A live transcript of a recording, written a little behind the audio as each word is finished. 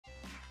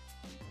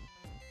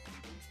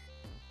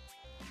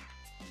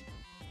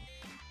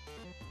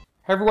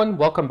Hey everyone,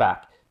 welcome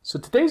back. So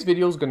today's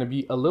video is going to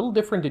be a little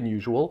different than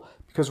usual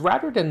because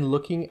rather than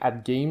looking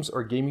at games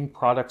or gaming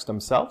products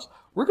themselves,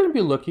 we're going to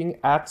be looking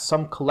at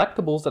some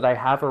collectibles that I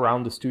have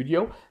around the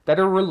studio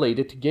that are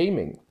related to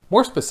gaming.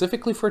 More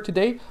specifically for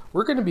today,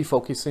 we're going to be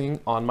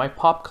focusing on my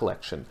pop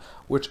collection,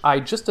 which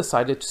I just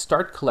decided to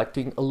start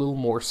collecting a little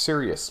more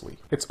seriously.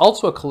 It's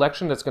also a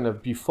collection that's going to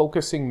be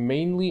focusing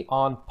mainly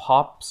on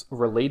pops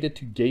related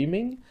to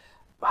gaming.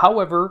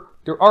 However,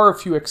 there are a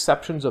few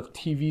exceptions of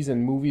TVs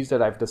and movies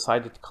that I've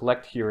decided to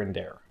collect here and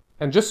there.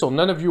 And just so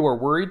none of you are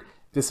worried,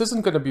 this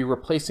isn't going to be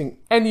replacing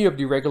any of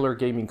the regular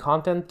gaming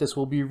content. This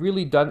will be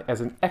really done as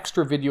an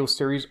extra video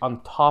series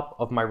on top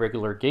of my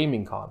regular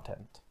gaming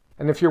content.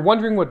 And if you're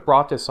wondering what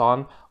brought this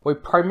on, well,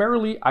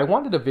 primarily I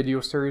wanted a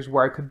video series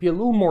where I could be a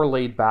little more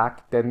laid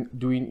back than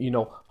doing,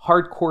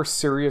 hardcore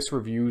serious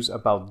reviews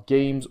about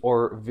games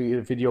or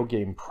video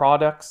game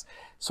products.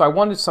 So I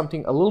wanted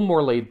something a little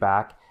more laid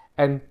back.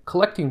 And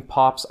collecting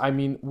pops, I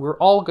mean, we're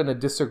all going to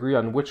disagree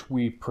on which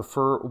we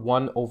prefer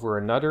one over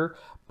another,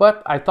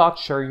 but I thought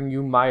sharing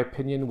you my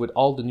opinion with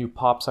all the new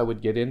pops I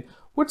would get in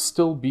would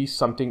still be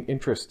something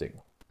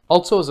interesting.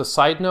 Also, as a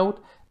side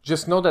note,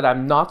 just know that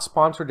I'm not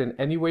sponsored in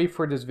any way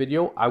for this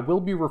video. I will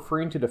be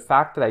referring to the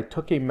fact that I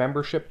took a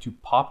membership to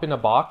Pop in a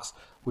Box,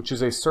 which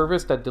is a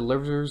service that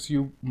delivers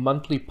you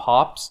monthly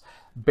pops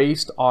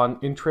based on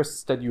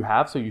interests that you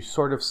have. So you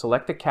sort of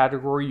select a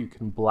category, you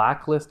can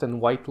blacklist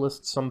and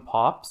whitelist some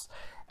pops,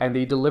 and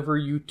they deliver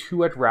you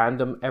 2 at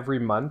random every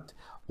month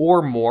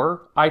or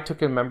more. I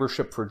took a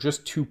membership for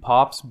just 2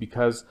 pops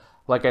because,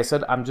 like I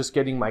said, I'm just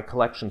getting my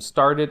collection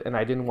started and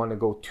I didn't want to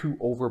go too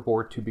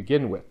overboard to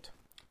begin with.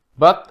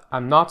 But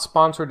I'm not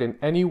sponsored in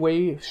any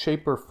way,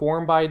 shape, or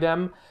form by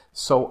them,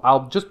 so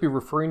I'll just be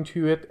referring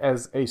to it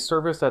as a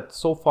service that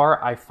so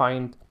far I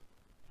find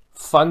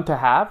fun to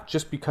have,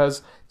 just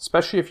because,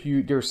 especially if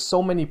there's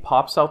so many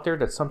pops out there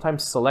that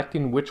sometimes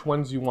selecting which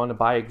ones you want to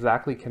buy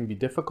exactly can be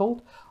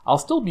difficult. I'll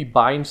still be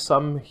buying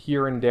some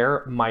here and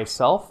there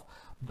myself,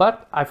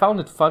 but I found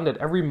it fun that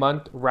every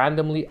month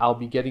randomly I'll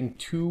be getting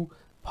 2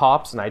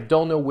 pops, and I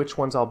don't know which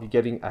ones I'll be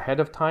getting ahead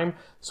of time,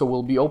 so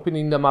we'll be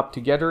opening them up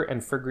together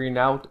and figuring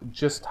out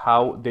just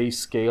how they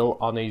scale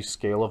on a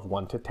scale of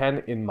 1 to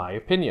 10 in my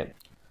opinion.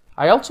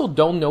 I also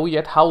don't know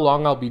yet how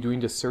long I'll be doing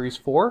this series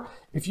for.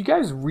 If you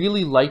guys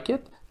really like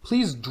it,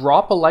 please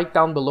drop a like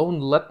down below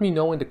and let me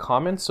know in the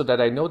comments so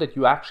that I know that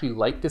you actually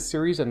like this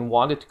series and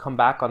want it to come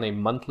back on a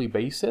monthly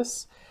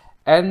basis.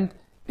 And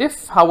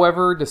if,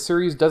 however, the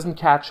series doesn't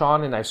catch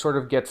on and I sort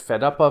of get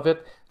fed up of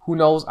it, who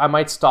knows, I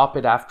might stop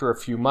it after a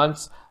few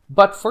months.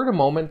 But for the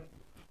moment,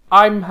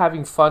 I'm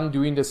having fun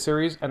doing this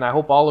series, and I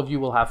hope all of you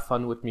will have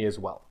fun with me as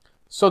well.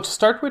 So to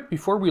start with,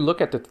 before we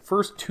look at the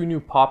first 2 new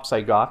pops I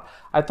got,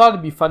 I thought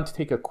it'd be fun to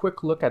take a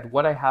quick look at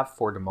what I have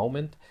for the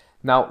moment.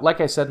 Now, like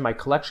I said, my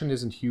collection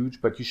isn't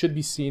huge, but you should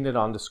be seeing it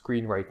on the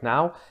screen right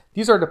now.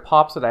 These are the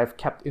pops that I've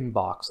kept in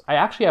box. I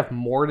actually have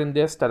more than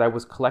this that I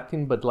was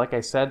collecting, but like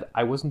I said,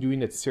 I wasn't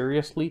doing it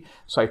seriously,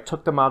 so I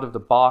took them out of the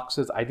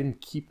boxes. I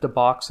didn't keep the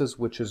boxes,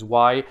 which is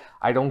why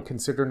I don't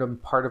consider them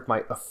part of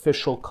my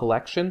official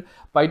collection,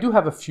 but I do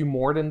have a few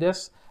more than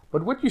this.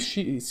 But what you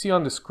see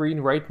on the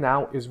screen right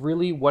now is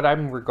really what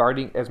I'm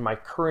regarding as my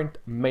current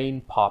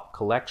main pop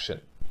collection.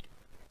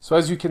 So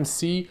as you can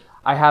see,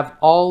 I have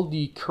all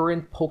the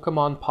current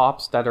Pokemon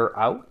pops that are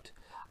out.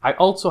 I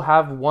also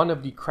have one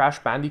of the Crash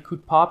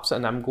Bandicoot pops,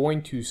 and I'm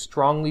going to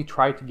strongly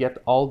try to get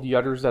all the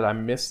others that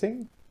I'm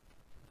missing.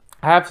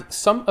 I have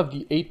some of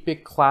the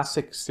 8-Bit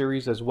Classic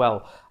series as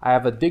well. I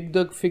have a Dig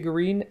Dug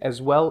figurine as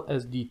well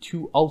as the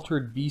 2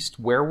 Altered Beast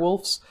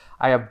werewolves.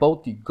 I have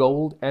both the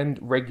gold and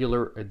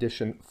regular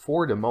edition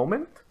for the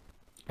moment.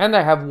 And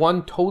I have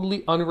one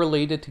totally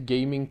unrelated to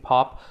gaming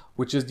pop,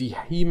 which is the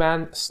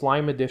He-Man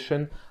Slime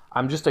edition.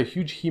 I'm just a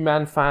huge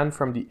He-Man fan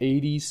from the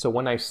 80s, so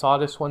when I saw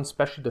this one,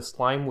 especially the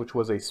Slime, which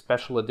was a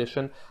special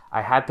edition,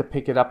 I had to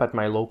pick it up at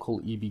my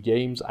local EB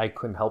Games. I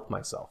couldn't help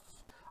myself.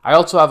 I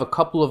also have a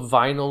couple of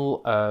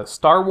vinyl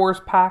Star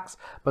Wars packs,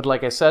 but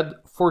like I said,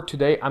 for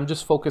today, I'm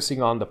just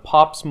focusing on the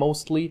pops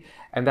mostly,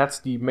 and that's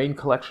the main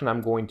collection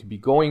I'm going to be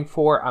going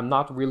for. I'm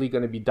not really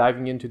going to be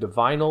diving into the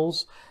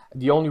vinyls.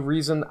 The only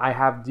reason I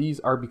have these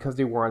are because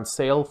they were on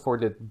sale for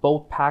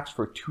both packs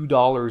for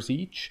 $2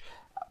 each,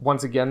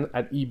 once again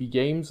at EB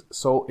Games,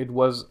 so it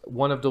was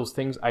one of those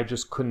things I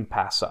just couldn't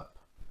pass up.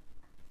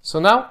 So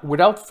now,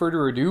 without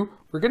further ado,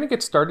 we're going to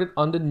get started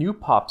on the new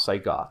pops I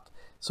got.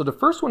 So the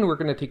first one we're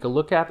going to take a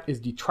look at is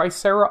the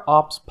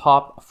Triceratops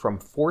pop from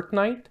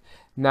Fortnite.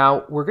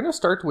 Now, we're going to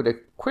start with a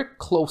quick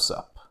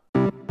close-up.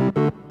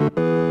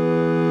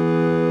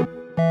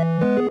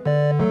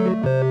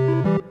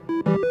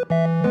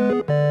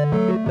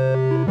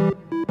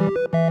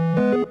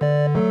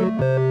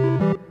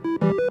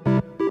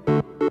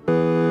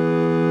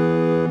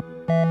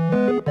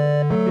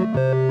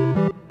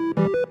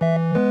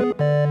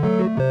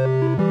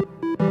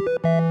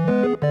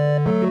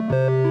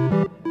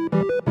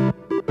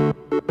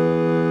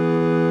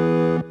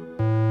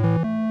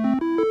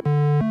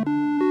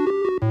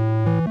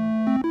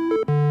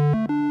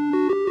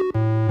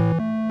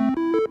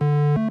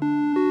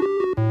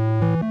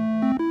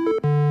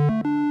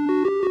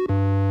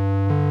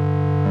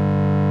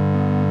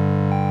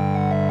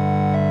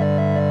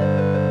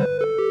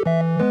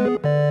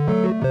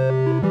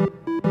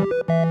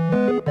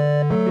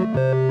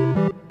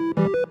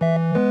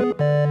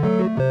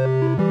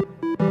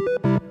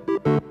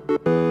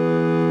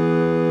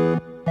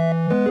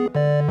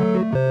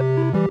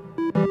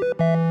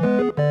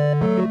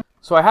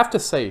 So I have to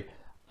say,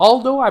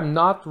 although I'm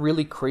not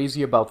really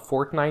crazy about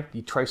Fortnite,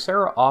 the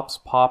Triceratops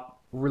pop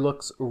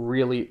looks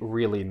really,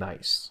 really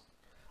nice.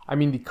 I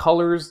mean, the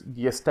colors,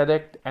 the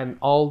aesthetic, and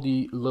all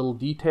the little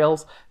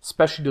details,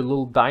 especially the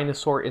little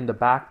dinosaur in the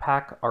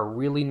backpack, are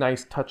really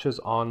nice touches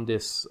on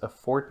this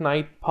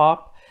Fortnite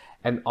pop.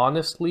 And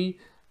honestly,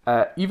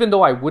 even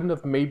though I wouldn't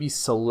have maybe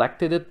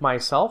selected it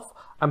myself,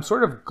 I'm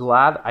sort of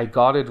glad I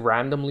got it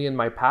randomly in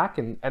my pack.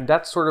 And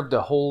that's sort of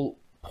the whole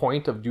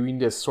point of doing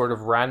this sort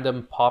of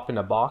random pop in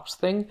a box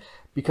thing,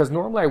 because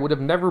normally I would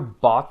have never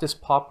bought this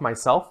pop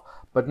myself.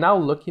 But now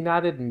looking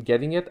at it and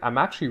getting it, I'm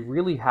actually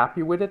really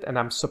happy with it, and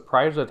I'm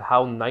surprised at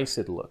how nice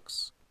it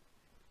looks.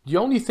 The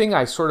only thing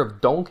I sort of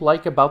don't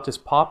like about this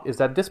pop is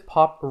that this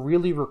pop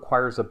really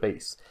requires a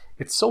base.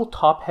 It's so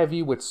top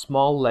heavy with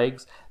small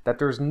legs that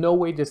there's no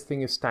way this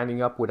thing is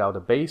standing up without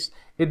a base.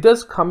 It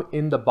does come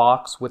in the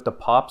box with the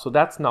pop, so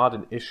that's not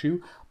an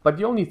issue. But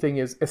the only thing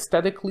is,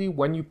 aesthetically,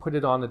 when you put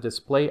it on a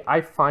display,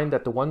 I find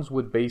that the ones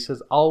with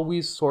bases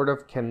always sort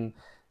of can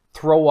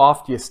throw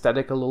off the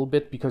aesthetic a little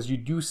bit, because you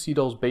do see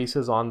those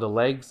bases on the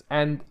legs,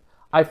 and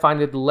I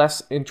find it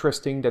less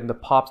interesting than the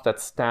pops that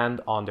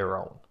stand on their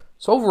own.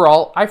 So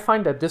overall, I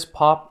find that this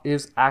pop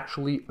is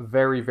actually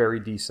very,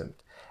 very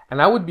decent,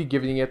 and I would be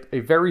giving it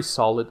a very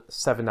solid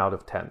 7 out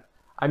of 10.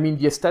 I mean,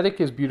 the aesthetic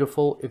is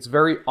beautiful, it's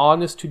very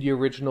honest to the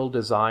original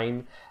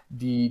design,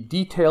 the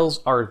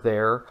details are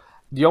there.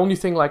 The only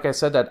thing, like I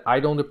said, that I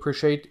don't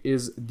appreciate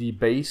is the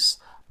base.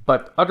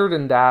 But other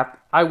than that,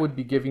 I would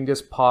be giving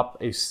this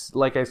pop,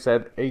 like I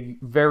said, a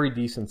very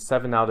decent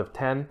 7 out of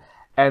 10.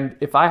 And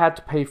if I had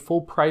to pay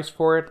full price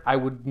for it, I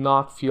would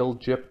not feel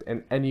gypped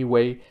in any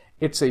way.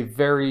 It's a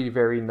very,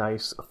 very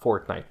nice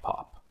Fortnite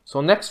pop.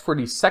 So next, for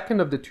the second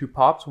of the two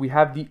pops, we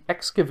have the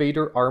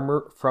Excavator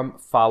armor from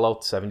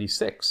Fallout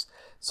 76.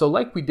 So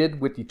like we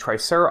did with the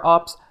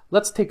Triceratops,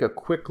 let's take a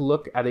quick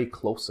look at a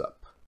close-up.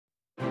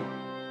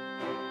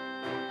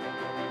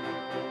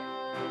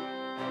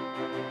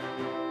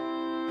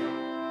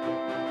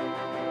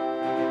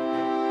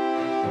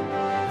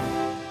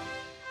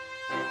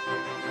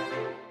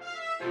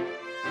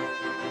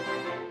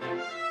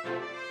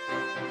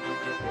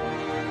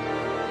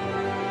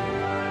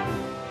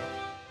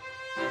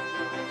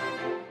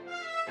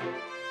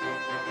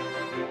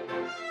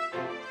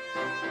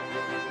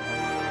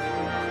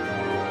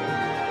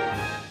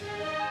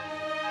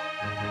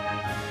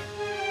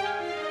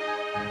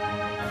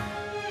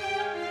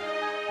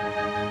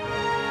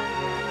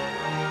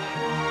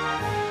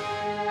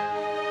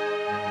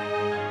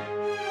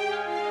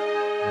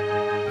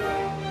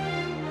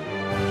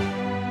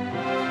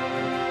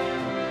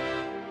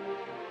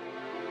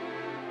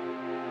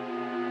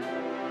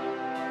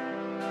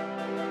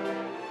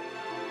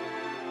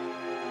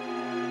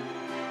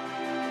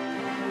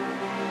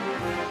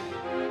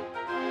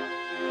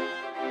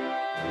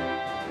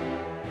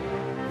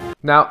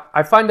 Now,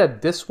 I find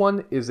that this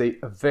one is a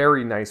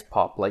very nice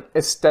pop. Like,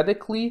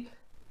 aesthetically,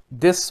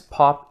 this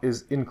pop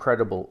is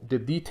incredible. The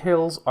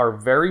details are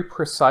very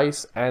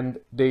precise, and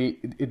they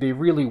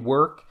really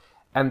work,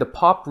 and the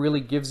pop really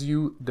gives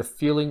you the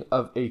feeling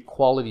of a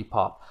quality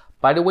pop.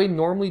 By the way,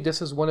 normally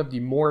this is one of the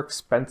more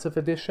expensive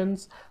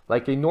editions.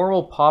 Like, a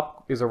normal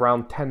pop is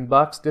around 10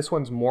 bucks. This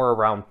one's more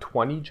around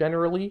 20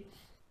 generally.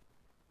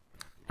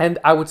 And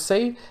I would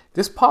say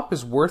this pop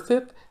is worth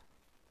it.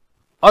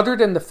 Other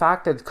than the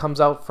fact that it comes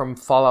out from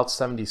Fallout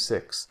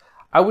 76,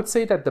 I would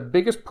say that the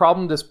biggest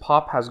problem this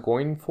pop has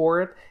going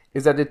for it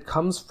is that it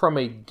comes from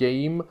a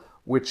game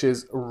which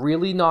is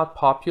really not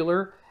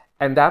popular,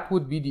 and that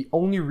would be the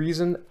only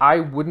reason I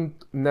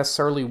wouldn't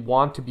necessarily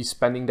want to be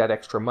spending that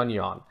extra money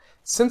on.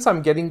 Since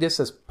I'm getting this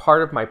as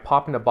part of my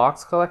pop in a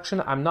box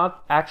collection, I'm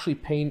not actually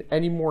paying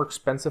any more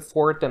expensive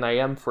for it than I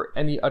am for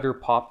any other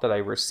pop that I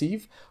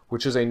receive,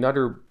 which is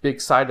another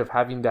big side of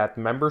having that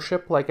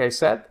membership, like I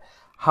said.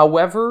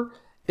 However,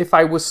 if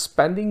I was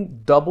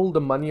spending double the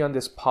money on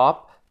this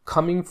pop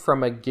coming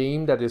from a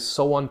game that is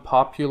so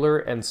unpopular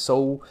and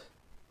so,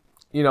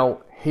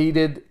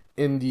 hated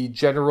in the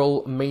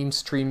general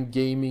mainstream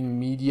gaming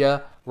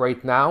media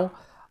right now,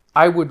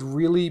 I would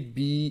really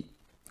be,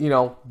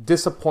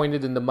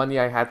 disappointed in the money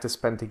I had to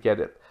spend to get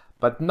it,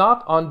 but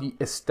not on the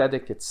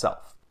aesthetic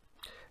itself.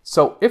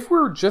 So if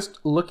we're just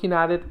looking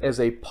at it as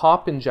a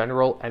pop in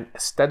general and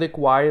aesthetic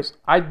wise,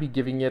 I'd be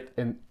giving it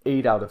an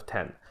 8 out of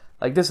 10.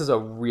 Like, this is a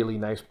really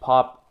nice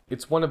pop.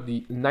 It's one of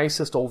the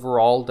nicest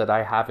overall that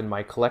I have in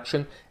my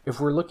collection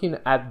if we're looking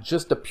at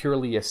just the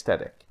purely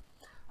aesthetic.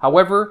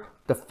 However,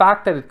 the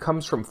fact that it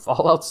comes from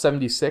Fallout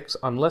 76,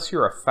 unless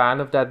you're a fan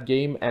of that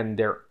game, and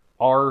there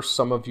are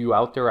some of you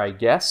out there, I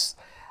guess,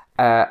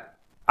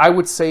 I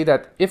would say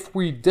that if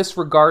we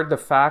disregard the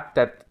fact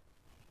that,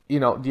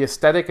 the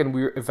aesthetic and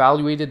we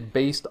evaluate it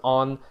based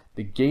on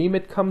the game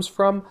it comes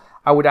from,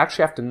 I would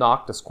actually have to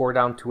knock the score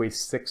down to a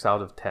 6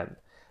 out of 10.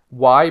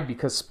 Why?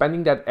 Because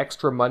spending that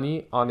extra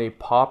money on a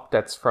pop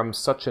that's from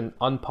such an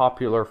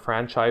unpopular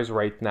franchise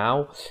right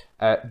now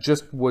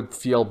just would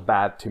feel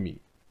bad to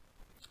me.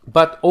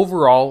 But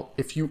overall,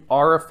 if you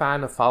are a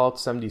fan of Fallout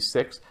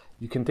 76,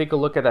 you can take a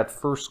look at that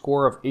first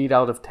score of 8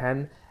 out of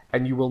 10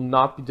 and you will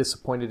not be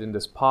disappointed in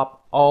this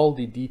pop. All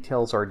the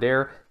details are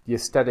there. The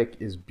aesthetic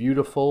is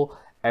beautiful,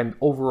 and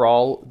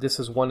overall, this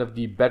is one of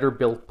the better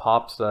built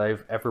pops that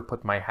I've ever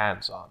put my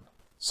hands on.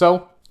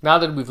 So now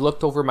that we've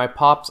looked over my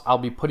pops, I'll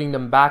be putting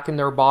them back in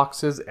their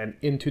boxes and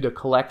into the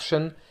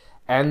collection,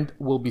 and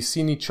we'll be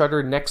seeing each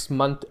other next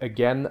month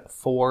again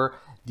for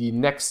the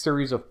next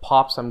series of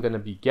pops I'm going to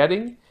be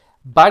getting.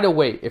 By the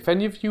way, if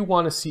any of you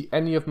want to see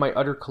any of my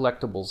other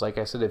collectibles, like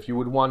I said, if you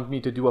would want me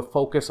to do a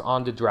focus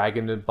on the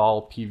Dragon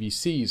Ball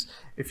PVCs,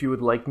 if you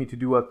would like me to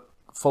do a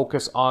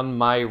focus on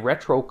my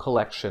retro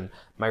collection,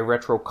 my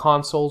retro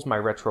consoles, my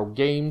retro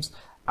games,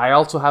 I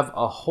also have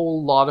a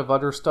whole lot of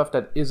other stuff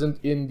that isn't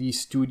in the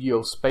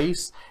studio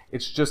space.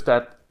 It's just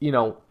that, you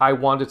know, I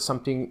wanted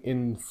something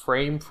in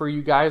frame for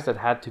you guys that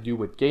had to do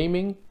with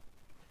gaming.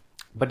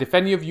 But if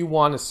any of you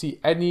want to see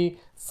any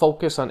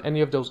focus on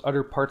any of those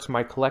other parts of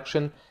my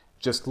collection,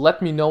 just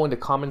let me know in the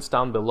comments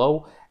down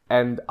below,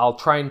 and I'll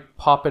try and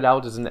pop it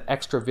out as an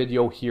extra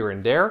video here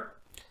and there.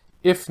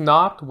 If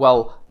not,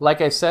 well,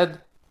 like I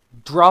said,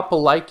 drop a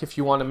like if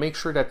you want to make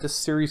sure that this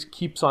series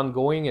keeps on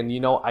going and, you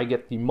know, I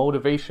get the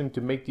motivation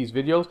to make these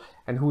videos,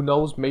 and who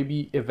knows,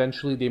 maybe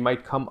eventually they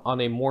might come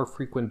on a more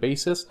frequent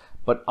basis,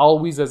 but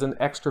always as an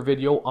extra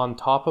video on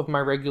top of my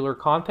regular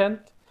content.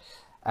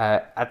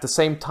 At the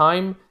same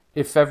time,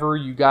 if ever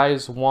you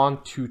guys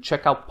want to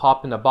check out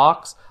Pop in a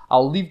Box,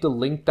 I'll leave the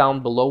link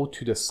down below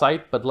to the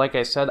site, but like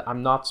I said,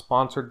 I'm not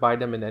sponsored by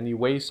them in any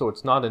way, so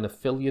it's not an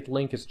affiliate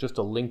link, it's just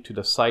a link to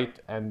the site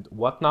and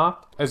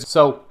whatnot.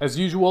 As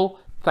usual,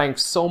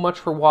 thanks so much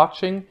for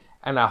watching,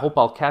 and I hope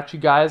I'll catch you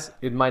guys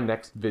in my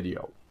next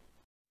video.